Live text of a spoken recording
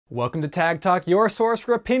Welcome to Tag Talk, your source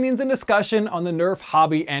for opinions and discussion on the Nerf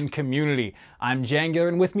hobby and community. I'm Jangular,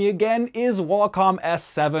 and with me again is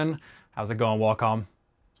WalcomS7. How's it going, Walcom?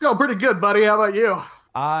 It's going pretty good, buddy. How about you?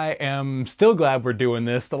 I am still glad we're doing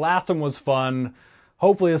this. The last one was fun.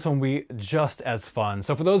 Hopefully this one will be just as fun.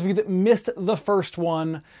 So for those of you that missed the first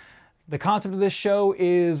one, the concept of this show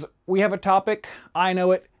is we have a topic, I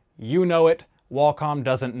know it, you know it, Walcom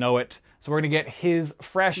doesn't know it. So we're going to get his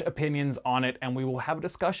fresh opinions on it, and we will have a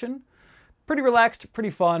discussion. Pretty relaxed,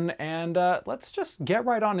 pretty fun, and let's just get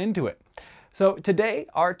right on into it. So today,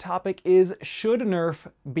 our topic is, should Nerf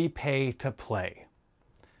be pay to play?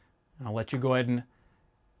 And I'll let you go ahead and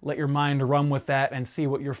let your mind run with that and see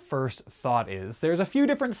what your first thought is. There's a few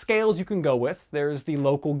different scales you can go with. There's the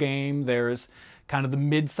local game, there's kind of the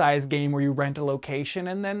mid-sized game where you rent a location,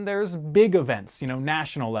 and then there's big events,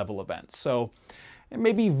 national level events. So there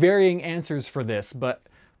may be varying answers for this, but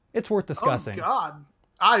it's worth discussing. Oh,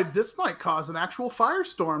 God. This might cause an actual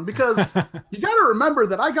firestorm because you got to remember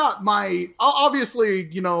that I got my, obviously,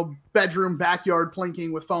 bedroom backyard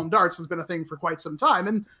plinking with foam darts has been a thing for quite some time.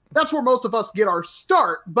 And that's where most of us get our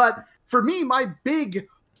start. But for me, my big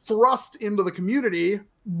thrust into the community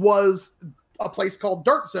was a place called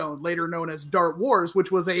Dart Zone, later known as Dart Wars, which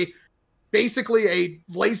was basically a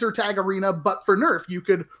laser tag arena, but for Nerf. You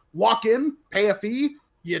could walk in, pay a fee.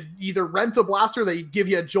 You'd either rent a blaster, they give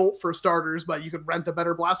you a jolt for starters, but you could rent a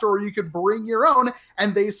better blaster, or you could bring your own,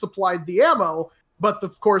 and they supplied the ammo. But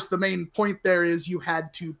of course, the main point there is you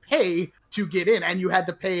had to pay to get in, and you had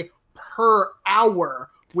to pay per hour,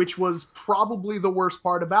 which was probably the worst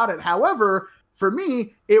part about it. However, for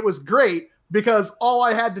me, it was great because all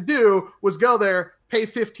I had to do was go there, pay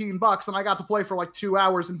 $15, and I got to play for like 2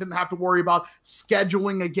 hours and didn't have to worry about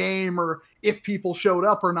scheduling a game or if people showed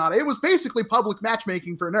up or not. It was basically public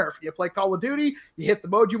matchmaking for Nerf. You play Call of Duty, you hit the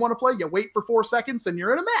mode you want to play, you wait for 4 seconds, then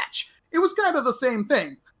you're in a match. It was kind of the same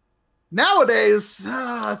thing. Nowadays,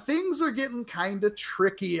 things are getting kind of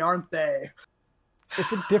tricky, aren't they?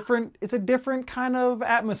 It's a different kind of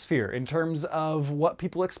atmosphere in terms of what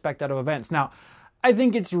people expect out of events. Now, I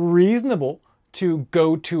think it's reasonable to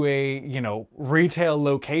go to a, retail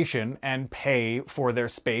location and pay for their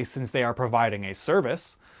space since they are providing a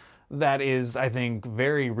service. That is, I think,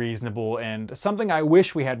 very reasonable and something I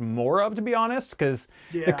wish we had more of, to be honest, because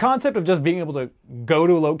the concept of just being able to go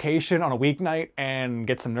to a location on a weeknight and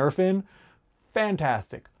get some Nerf in,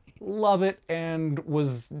 fantastic. Love it, and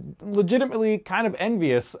was legitimately kind of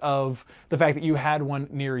envious of the fact that you had one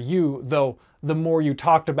near you, though the more you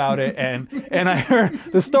talked about it and I heard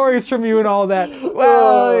the stories from you and all that,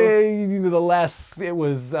 well, the less it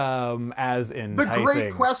was as enticing. The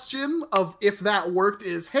great question of if that worked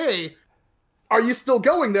is, hey, are you still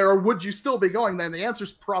going there, or would you still be going there? And the answer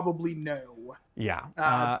is probably no. Yeah.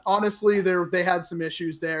 Honestly, they had some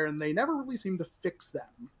issues there, and they never really seemed to fix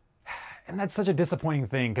them. And that's such a disappointing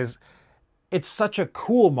thing because it's such a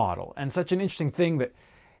cool model and such an interesting thing that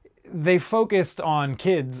they focused on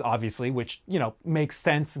kids, obviously, which, makes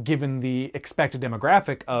sense given the expected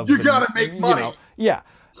demographic of... You gotta make money! Yeah,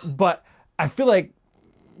 but I feel like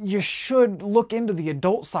you should look into the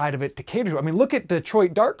adult side of it to cater to. I mean, look at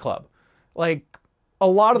Detroit Dart Club. Like, a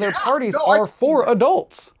lot of their parties are for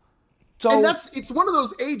adults. So, and it's one of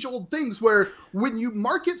those age-old things where when you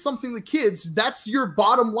market something to kids, that's your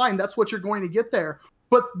bottom line. That's what you're going to get there.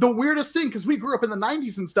 But the weirdest thing, because we grew up in the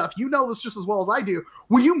 90s and stuff, you know this just as well as I do.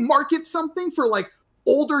 When you market something for like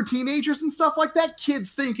older teenagers and stuff like that,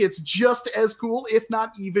 kids think it's just as cool, if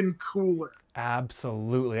not even cooler.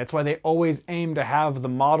 Absolutely. That's why they always aim to have the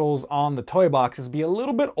models on the toy boxes be a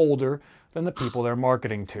little bit older than the people they're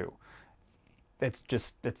marketing to.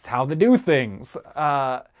 It's how they do things.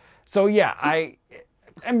 So yeah,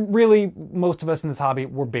 and really most of us in this hobby,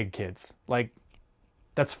 we're big kids. Like,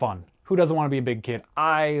 that's fun. Who doesn't want to be a big kid?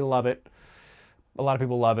 I love it. A lot of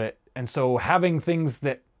people love it. And so having things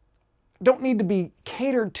that don't need to be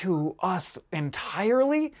catered to us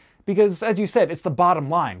entirely, because as you said, it's the bottom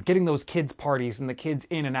line. Getting those kids' parties and the kids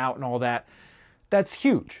in and out and all that, that's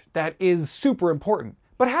huge. That is super important.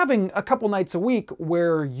 But having a couple nights a week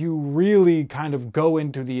where you really kind of go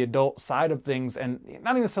into the adult side of things, and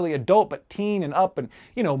not necessarily adult, but teen and up, and,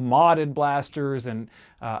 modded blasters, and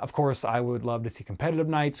of course, I would love to see competitive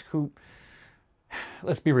nights.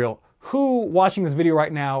 Let's be real, who watching this video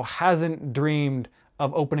right now hasn't dreamed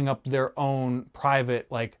of opening up their own private,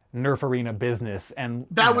 Nerf arena business? And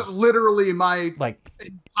that was literally my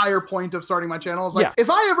entire point of starting my channel. Is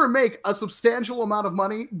if I ever make a substantial amount of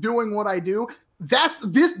money doing what I do,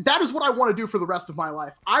 that is what I want to do for the rest of my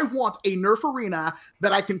life. I want a Nerf arena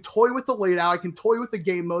that I can toy with the layout, I can toy with the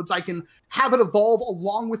game modes, I can have it evolve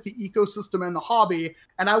along with the ecosystem and the hobby,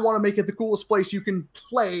 and I want to make it the coolest place you can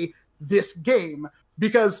play this game.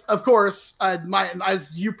 Because, of course,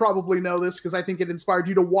 as you probably know this, because I think it inspired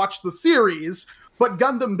you to watch the series, but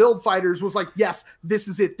Gundam Build Fighters was like, yes, this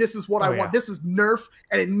is it. This is what I want. This is Nerf,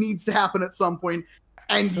 and it needs to happen at some point.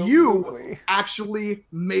 And you actually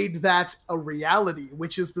made that a reality,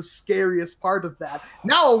 which is the scariest part of that.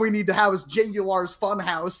 Now all we need to have is Jangular's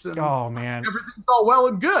Funhouse, and everything's all well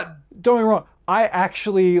and good. Don't get me wrong. I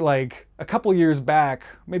actually, like, a couple years back,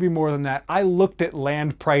 maybe more than that, I looked at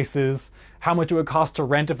land prices, how much it would cost to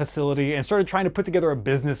rent a facility, and started trying to put together a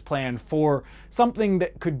business plan for something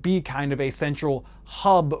that could be kind of a central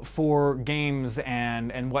hub for games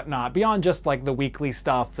and whatnot, beyond just like the weekly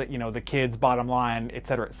stuff that, you know, the kids, bottom line,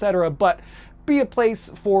 etc., but be a place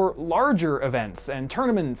for larger events and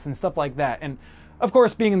tournaments and stuff like that. And of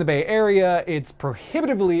course, being in the Bay Area, it's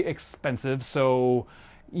prohibitively expensive, so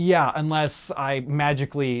yeah, unless I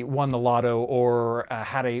magically won the lotto or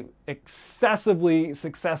had a excessively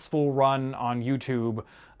successful run on YouTube,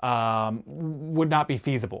 would not be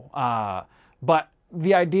feasible. But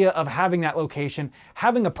the idea of having that location,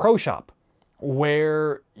 having a pro shop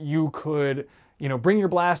where you could, you know, bring your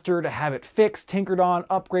blaster to have it fixed, tinkered on,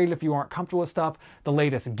 upgraded if you aren't comfortable with stuff. The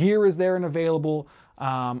latest gear is there and available.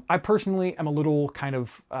 I personally am a little kind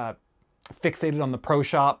of fixated on the pro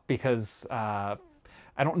shop because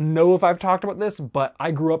I don't know if I've talked about this, but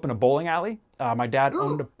I grew up in a bowling alley. My dad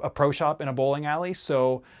owned a pro shop in a bowling alley,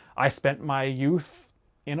 so I spent my youth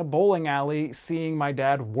in a bowling alley seeing my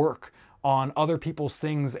dad work on other people's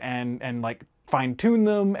things and like fine tune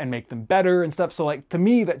them and make them better and stuff. So like, to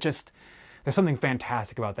me, that just, there's something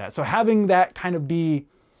fantastic about that. So having that kind of be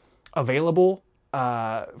available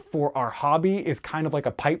for our hobby is kind of like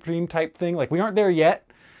a pipe dream type thing. Like, we aren't there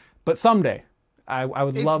yet, but someday I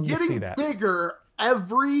would love to see that. It's getting bigger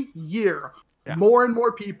every year. Yeah. More and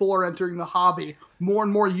more people are entering the hobby. More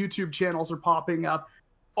and more YouTube channels are popping up.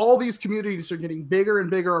 All these communities are getting bigger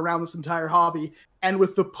and bigger around this entire hobby. And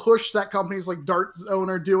with the push that companies like Dart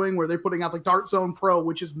Zone are doing, where they're putting out like Dart Zone Pro,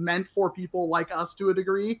 which is meant for people like us to a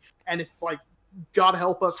degree. And if, like, God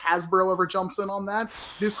help us, Hasbro ever jumps in on that,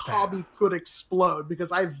 this hobby could explode,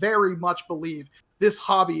 because I very much believe this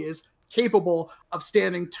hobby is capable of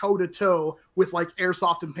standing toe-to-toe with like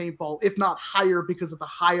airsoft and paintball, if not higher, because of the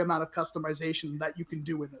high amount of customization that you can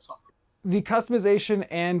do in this hobby. The customization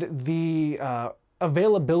and the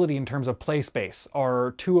availability in terms of play space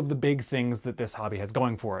are two of the big things that this hobby has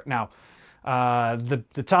going for it. Now,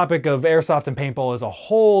 the topic of airsoft and paintball is a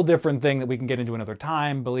whole different thing that we can get into another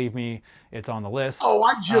time. Believe me, it's on the list. Oh,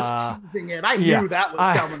 I'm just teasing it. I knew that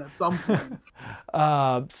was coming at some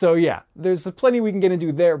point. So yeah, there's plenty we can get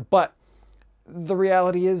into there, but the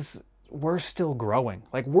reality is we're still growing.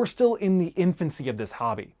 Like, we're still in the infancy of this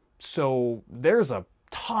hobby. So there's a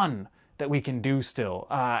ton that we can do still.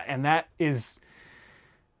 And that is...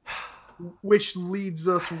 Which leads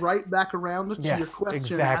us right back around to your question.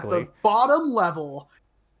 Exactly. At the bottom level,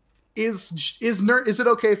 is it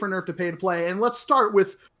okay for Nerf to pay to play? And let's start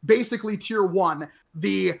with basically tier 1,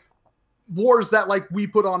 the wars that like we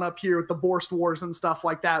put on up here with the Borst Wars and stuff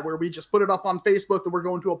like that, where we just put it up on Facebook that we're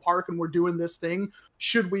going to a park and we're doing this thing.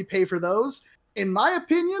 Should we pay for those? In my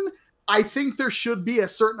opinion, I think there should be a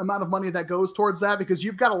certain amount of money that goes towards that, because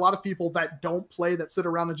you've got a lot of people that don't play, that sit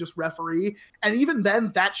around and just referee. And even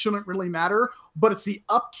then, that shouldn't really matter. But it's the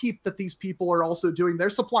upkeep that these people are also doing. They're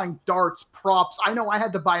supplying darts, props. I know I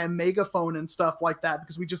had to buy a megaphone and stuff like that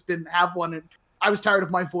because we just didn't have one. And I was tired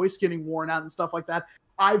of my voice getting worn out and stuff like that.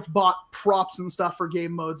 I've bought props and stuff for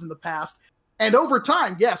game modes in the past. And over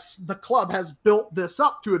time, yes, the club has built this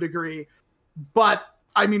up to a degree. But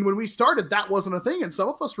I mean, when we started, that wasn't a thing. And some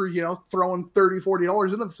of us were, you know, throwing $30,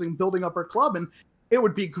 $40 into this thing, building up our club. And it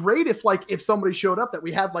would be great if somebody showed up that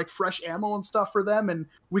we had like fresh ammo and stuff for them, and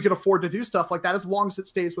we could afford to do stuff like that, as long as it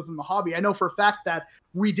stays within the hobby. I know for a fact that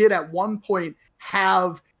we did at one point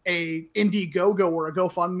have a Indiegogo or a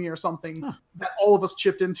GoFundMe or something that all of us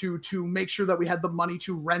chipped into to make sure that we had the money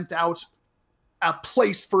to rent out a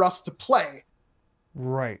place for us to play.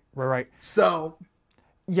 Right. So...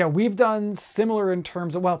 yeah, we've done similar in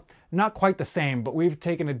terms of, well, not quite the same, but we've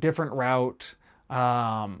taken a different route.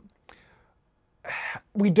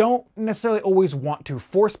 We don't necessarily always want to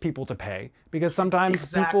force people to pay, because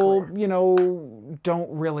sometimes people, you know, don't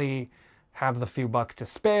really have the few bucks to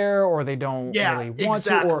spare, or they don't really want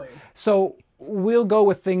to. Or so we'll go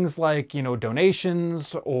with things like, you know,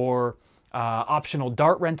 donations, or optional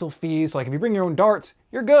dart rental fees. So like if you bring your own darts,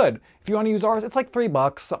 you're good. If you want to use ours, it's like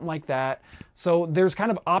 $3, something like that. So there's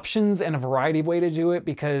kind of options and a variety of way to do it,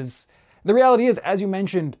 because the reality is, as you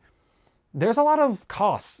mentioned, there's a lot of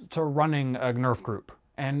costs to running a Nerf group.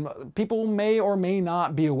 And people may or may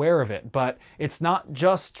not be aware of it, but it's not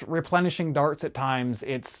just replenishing darts at times.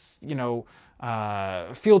 It's, you know,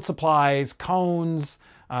 field supplies, cones,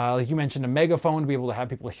 like you mentioned, a megaphone to be able to have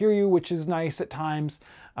people hear you, which is nice at times,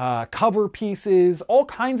 cover pieces, all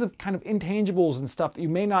kinds of kind of intangibles and stuff that you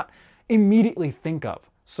may not immediately think of.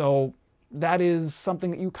 So that is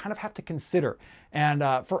something that you kind of have to consider. And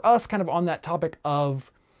for us, kind of on that topic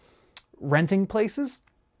of renting places,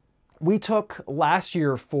 we took last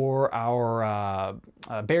year for our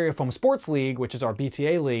Barrier Foam Sports League, which is our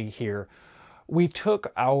BTA league here, we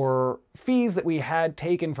took our fees that we had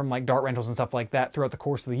taken from like dart rentals and stuff like that throughout the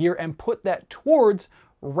course of the year and put that towards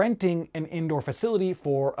renting an indoor facility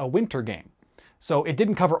for a winter game. So it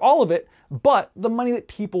didn't cover all of it, but the money that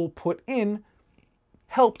people put in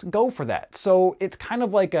helped go for that. So it's kind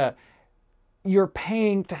of like you're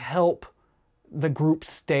paying to help the group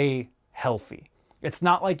stay healthy. It's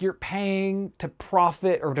not like you're paying to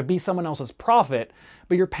profit or to be someone else's profit,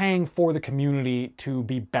 but you're paying for the community to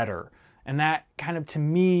be better. And that kind of, to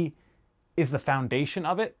me, is the foundation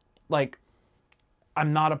of it. Like,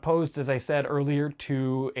 I'm not opposed, as I said earlier,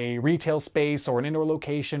 to a retail space or an indoor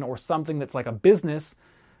location or something that's like a business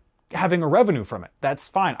having a revenue from it. That's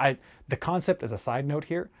fine. The concept, as a side note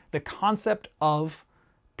here, the concept of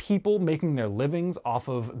people making their livings off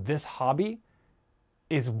of this hobby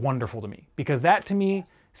is wonderful to me, because that to me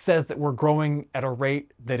says that we're growing at a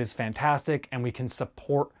rate that is fantastic and we can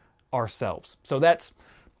support ourselves. So that's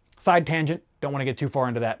side tangent. Don't want to get too far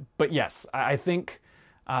into that. But yes, I think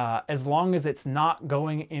as long as it's not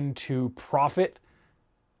going into profit,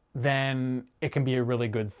 then it can be a really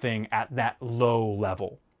good thing at that low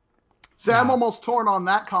level. So I'm almost torn on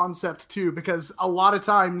that concept too, because a lot of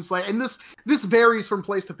times, like, and this varies from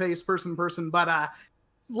place to place, person to person, but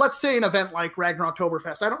let's say an event like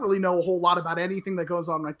Ragnarocktoberfest. I don't really know a whole lot about anything that goes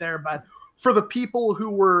on right there, but for the people who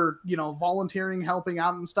were, you know, volunteering, helping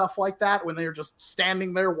out and stuff like that, when they were just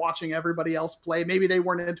standing there watching everybody else play, maybe they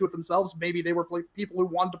weren't into it themselves. Maybe they were people who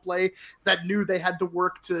wanted to play that knew they had to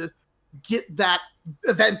work to get that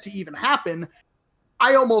event to even happen.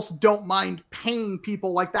 I almost don't mind paying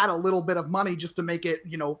people like that a little bit of money just to make it,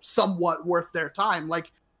 you know, somewhat worth their time. Like,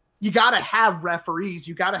 you got to have referees.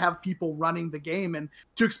 You got to have people running the game, and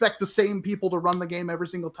to expect the same people to run the game every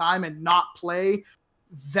single time and not play,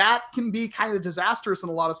 that can be kind of disastrous in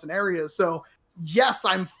a lot of scenarios. So yes,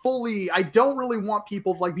 I don't really want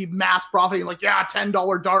people to like be mass profiting, like, yeah,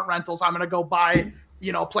 $10 dart rentals, I'm going to go buy,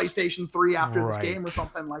 you know, PlayStation 3 after this game or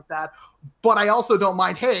something like that. But I also don't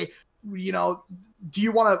mind, hey, you know, do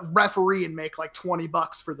you want to referee and make like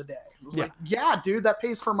 $20 for the day? I was like, yeah, dude, that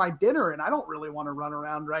pays for my dinner, and I don't really want to run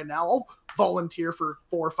around right now. I'll volunteer for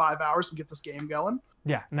 4 or 5 hours and get this game going.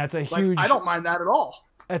 Yeah, and that's a huge... I don't mind that at all.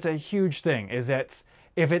 That's a huge thing, is that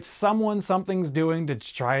if it's something's doing to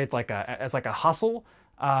try it like as like a hustle,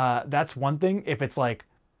 that's one thing. If it's like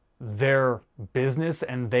their business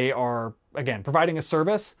and they are, again, providing a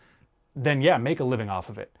service, then yeah, make a living off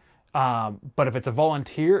of it. But if it's a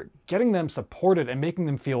volunteer, getting them supported and making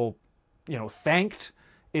them feel, you know, thanked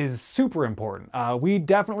is super important. We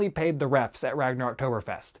definitely paid the refs at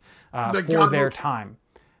Ragnarocktoberfest for their time.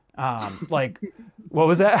 Like, what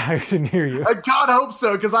was that? I didn't hear you. I God hope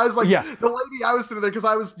so, because I was like, the lady I was sitting there, because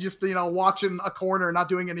I was just, you know, watching a corner, not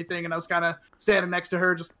doing anything, and I was kind of standing next to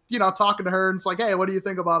her, just, you know, talking to her, and it's like, hey, what do you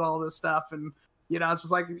think about all this stuff? And, you know, it's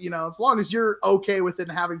just like, you know, as long as you're okay with it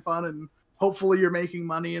and having fun, and hopefully you're making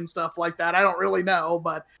money and stuff like that. I don't really know,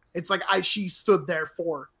 but it's like she stood there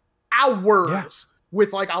for hours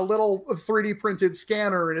with like a little 3D printed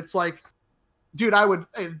scanner, and it's like, dude,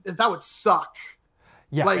 that would suck.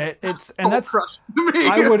 Yeah, like, that's me.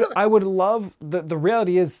 I would love the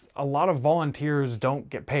reality is a lot of volunteers don't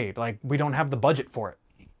get paid. Like, we don't have the budget for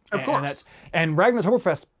it. Of course. And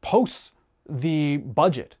Ragnarocktoberfest posts the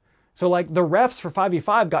budget. So like the refs for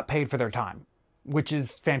 5v5 got paid for their time, which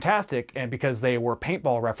is fantastic, and because they were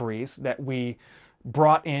paintball referees that we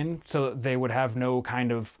brought in so that they would have no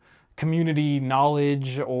kind of community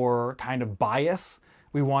knowledge or kind of bias.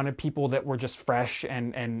 We wanted people that were just fresh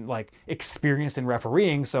and like experienced in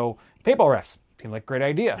refereeing. So paintball refs seemed like a great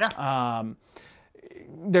idea. Yeah.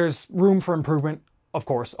 There's room for improvement, of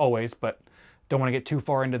course, always, but don't want to get too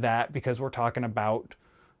far into that because we're talking about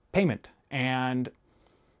payment. And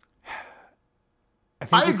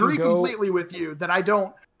I agree completely with you that I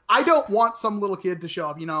don't want some little kid to show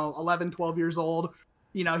up, you know, 11, 12 years old,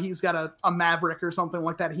 you know, he's got a Maverick or something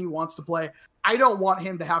like that he wants to play. I don't want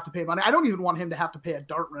him to have to pay money. I don't even want him to have to pay a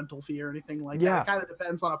dart rental fee or anything like that. It kind of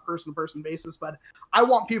depends on a person-to-person basis, but I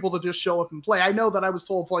want people to just show up and play. I know that I was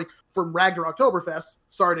told, like, from Ragnarocktoberfest,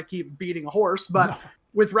 sorry to keep beating a horse, but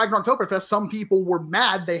with Ragnarocktoberfest, some people were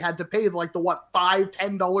mad they had to pay, like, the, what, $5,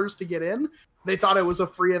 $10 to get in? They thought it was a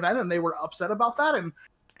free event, and they were upset about that, and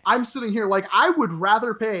I'm sitting here like, I would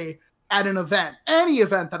rather pay at an event, any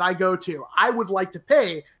event that I go to, I would like to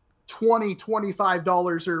pay $20,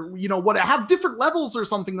 $25 or, you know, what, have different levels or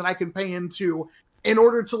something that I can pay into in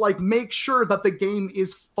order to, like, make sure that the game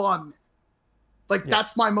is fun. Like,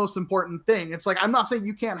 that's my most important thing. It's like, I'm not saying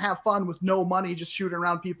you can't have fun with no money, just shooting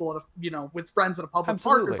around people at a, you know, with friends at a public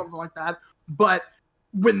park or something like that. But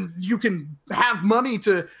when you can have money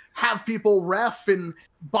to have people ref and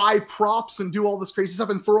buy props and do all this crazy stuff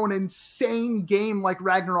and throw an insane game like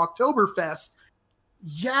Ragnarocktoberfest,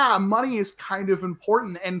 yeah, money is kind of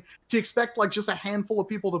important. And to expect, like, just a handful of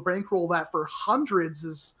people to bankroll that for hundreds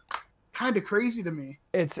is kind of crazy to me.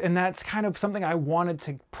 And that's kind of something I wanted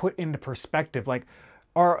to put into perspective. Like,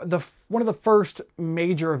 one of the first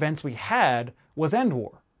major events we had was End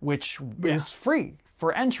War, which is free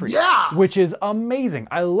for entry, which is amazing.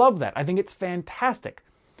 I love that. I think it's fantastic.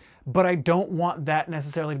 But I don't want that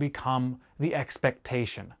necessarily to become the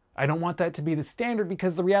expectation. I don't want that to be the standard,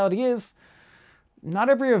 because the reality is, not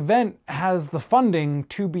every event has the funding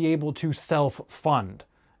to be able to self-fund.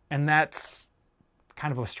 And that's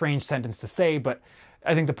kind of a strange sentence to say, but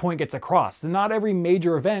I think the point gets across. Not every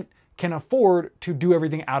major event can afford to do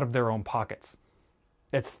everything out of their own pockets.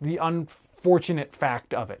 It's the unfortunate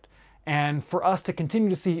fact of it. And for us to continue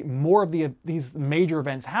to see more of these major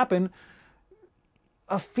events happen,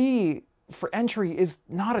 a fee for entry is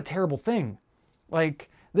not a terrible thing. Like,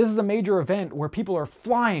 this is a major event where people are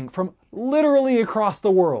flying from literally across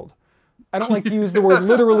the world. I don't like to use the word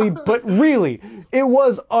literally, but really, it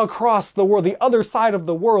was across the world. The other side of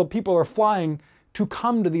the world, people are flying to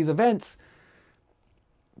come to these events.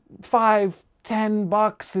 $5,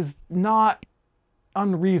 $10 is not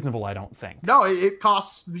unreasonable, I don't think. No, it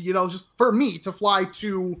costs, you know, just for me to fly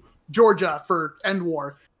to Georgia for End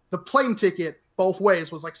War, the plane ticket both ways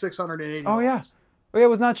was like $680. Oh yeah. Oh yeah, it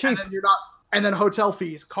was not cheap. And then hotel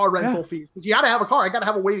fees, car rental fees. Because you got to have a car. I got to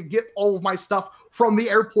have a way to get all of my stuff from the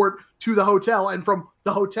airport to the hotel and from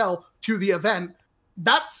the hotel to the event.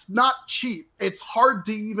 That's not cheap. It's hard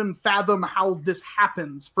to even fathom how this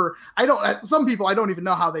happens. Some people, I don't even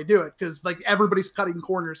know how they do it, because, like, everybody's cutting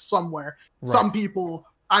corners somewhere. Right. Some people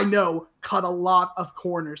I know cut a lot of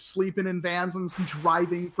corners, sleeping in vans and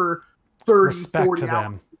driving for 30, 40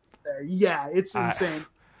 hours. There. Yeah, it's insane.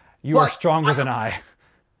 You are stronger than I.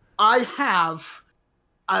 I have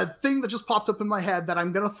a thing that just popped up in my head that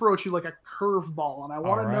I'm going to throw at you like a curveball, and I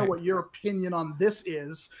want to know what your opinion on this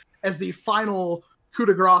is as the final coup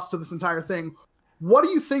de grace to this entire thing. What do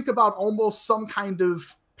you think about almost some kind of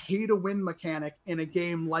pay-to-win mechanic in a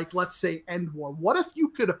game like, let's say, End War? What if you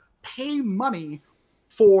could pay money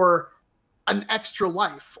for an extra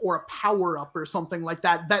life or a power-up or something like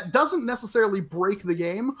that that doesn't necessarily break the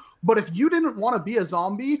game, but if you didn't want to be a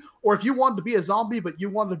zombie, or if you wanted to be a zombie but you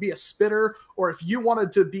wanted to be a spitter, or if you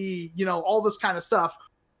wanted to be, you know, all this kind of stuff,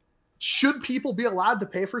 should people be allowed to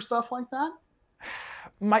pay for stuff like that?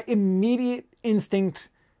 My immediate instinct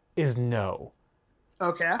is no.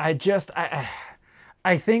 Okay.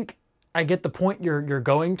 I think I get the point you're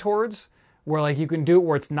going towards, where, like, you can do it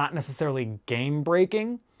where it's not necessarily game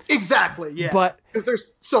breaking. Exactly, yeah. But because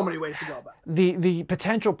there's so many ways to go about it. The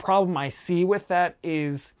potential problem I see with that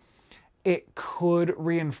is it could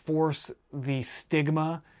reinforce the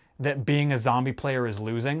stigma that being a zombie player is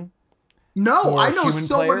losing. No, I know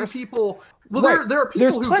so many people. Well, there are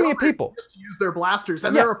people who go there just to use their blasters,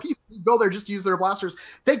 and there are people who go there just to use their blasters.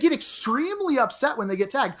 They get extremely upset when they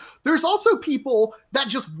get tagged. There's also people that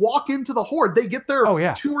just walk into the horde. They get there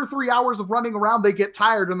 2 or 3 hours of running around. They get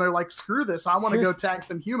tired, and they're like, screw this. I want to go tag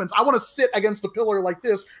some humans. I want to sit against a pillar like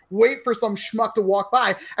this, wait for some schmuck to walk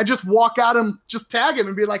by, and just walk out and just tag him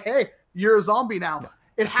and be like, hey, you're a zombie now.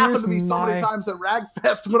 It happened to me so many times at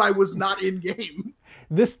Ragfest when I was not in-game.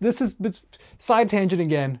 This is side tangent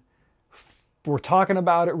again. We're talking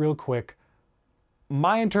about it real quick.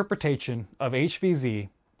 My interpretation of HVZ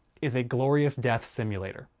is a glorious death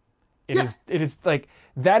simulator. It is like,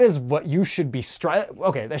 that is what you should be striving.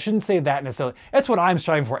 Okay, I shouldn't say that necessarily. That's what I'm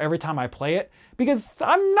striving for every time I play it, because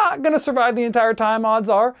I'm not going to survive the entire time, odds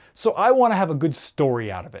are. So I want to have a good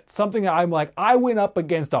story out of it. Something that I'm like, I went up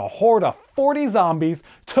against a horde of 40 zombies,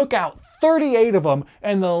 took out 38 of them,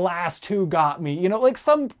 and the last 2 got me. You know, like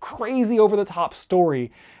some crazy over the top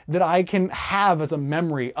story that I can have as a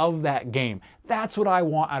memory of that game. That's what I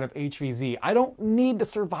want out of HVZ. I don't need to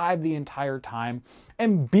survive the entire time.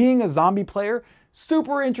 And being a zombie player,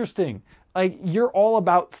 super interesting. Like, you're all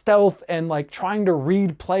about stealth and like trying to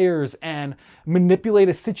read players and manipulate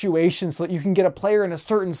a situation so that you can get a player in a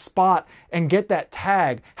certain spot and get that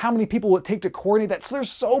tag. How many people will it take to coordinate that? So there's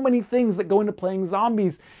so many things that go into playing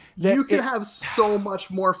zombies. You can have so much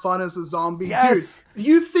more fun as a zombie. Yes. Dude,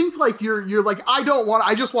 you think like you're like, I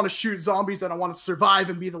just want to shoot zombies and I want to survive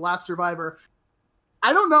and be the last survivor.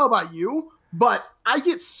 I don't know about you, but I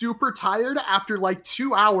get super tired after like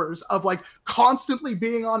 2 hours of like constantly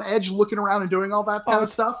being on edge, looking around and doing all that kind of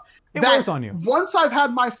stuff. It wears on you. Once I've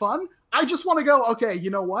had my fun, I just want to go, okay, you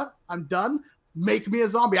know what? I'm done. Make me a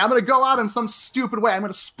zombie. I'm going to go out in some stupid way. I'm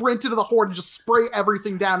going to sprint into the horde and just spray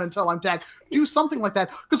everything down until I'm tagged. Do something like that.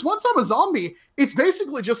 Because once I'm a zombie, it's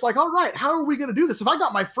basically just like, all right, how are we going to do this? If I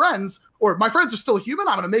got my friends, or my friends are still human,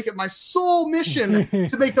 I'm going to make it my sole mission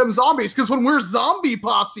to make them zombies. Because when we're zombie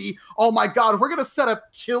posse, oh my God, we're going to set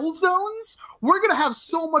up kill zones. We're going to have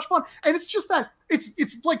so much fun. And it's just that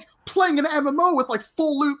it's like playing an MMO with like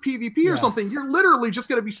full loot PvP or something. You're literally just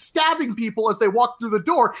going to be stabbing people as they walk through the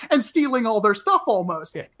door and stealing all their stuff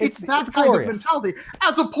almost. Yeah, it's that kind of mentality,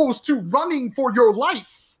 as opposed to running for your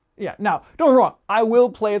life. Yeah, now, don't get me wrong, I will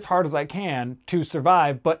play as hard as I can to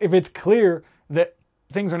survive, but if it's clear that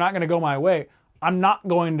things are not going to go my way, I'm not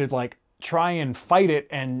going to like try and fight it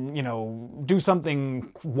and, you know, do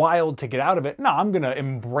something wild to get out of it. No, I'm going to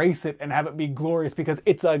embrace it and have it be glorious because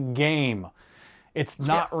it's a game. It's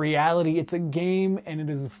not reality, it's a game and it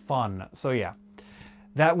is fun. So yeah,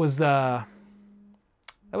 that was an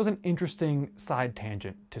interesting side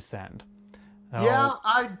tangent to send. Yeah,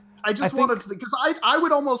 I just wanted to, because I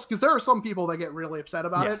would almost, because there are some people that get really upset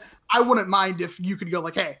about it. I wouldn't mind if you could go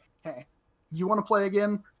like, hey, you want to play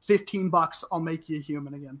again? $15, I'll make you a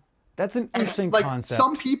human again. That's an interesting like, concept.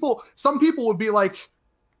 Some people would be like,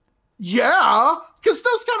 yeah, because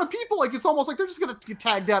those kind of people, like, it's almost like they're just gonna get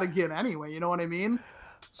tagged out again anyway. You know what I mean?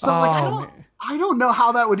 So like, I don't know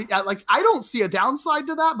how that would, like, I don't see a downside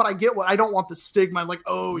to that, but I get what, I don't want the stigma. Like,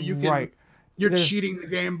 oh, you can, you're cheating the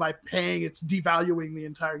game by paying. It's devaluing the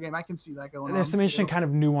entire game. I can see that going on. There's some interesting kind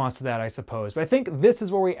of nuance to that, I suppose. But I think this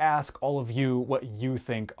is where we ask all of you what you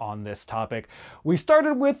think on this topic. We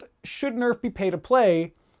started with, should Nerf be pay to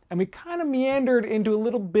play? And we kind of meandered into a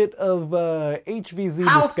little bit of HVZ discussion.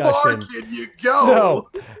 How far can you go?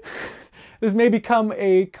 So, this may become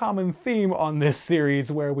a common theme on this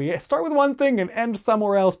series where we start with one thing and end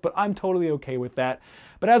somewhere else, but I'm totally okay with that.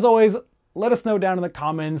 But as always, let us know down in the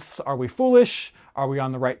comments, are we foolish? Are we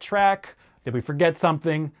on the right track? Did we forget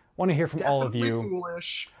something? Want to hear from all of you.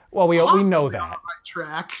 Foolish. Well, we know that. On the right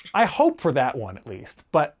track. I hope for that one at least.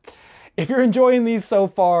 But if you're enjoying these so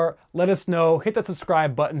far, let us know. Hit that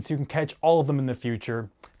subscribe button so you can catch all of them in the future.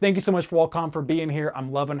 Thank you so much, Walcom, for being here.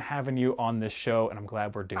 I'm loving having you on this show, and I'm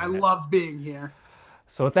glad we're doing it. I love being here.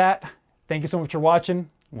 So with that, thank you so much for watching.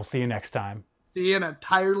 We'll see you next time. See you in an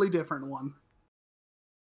entirely different one.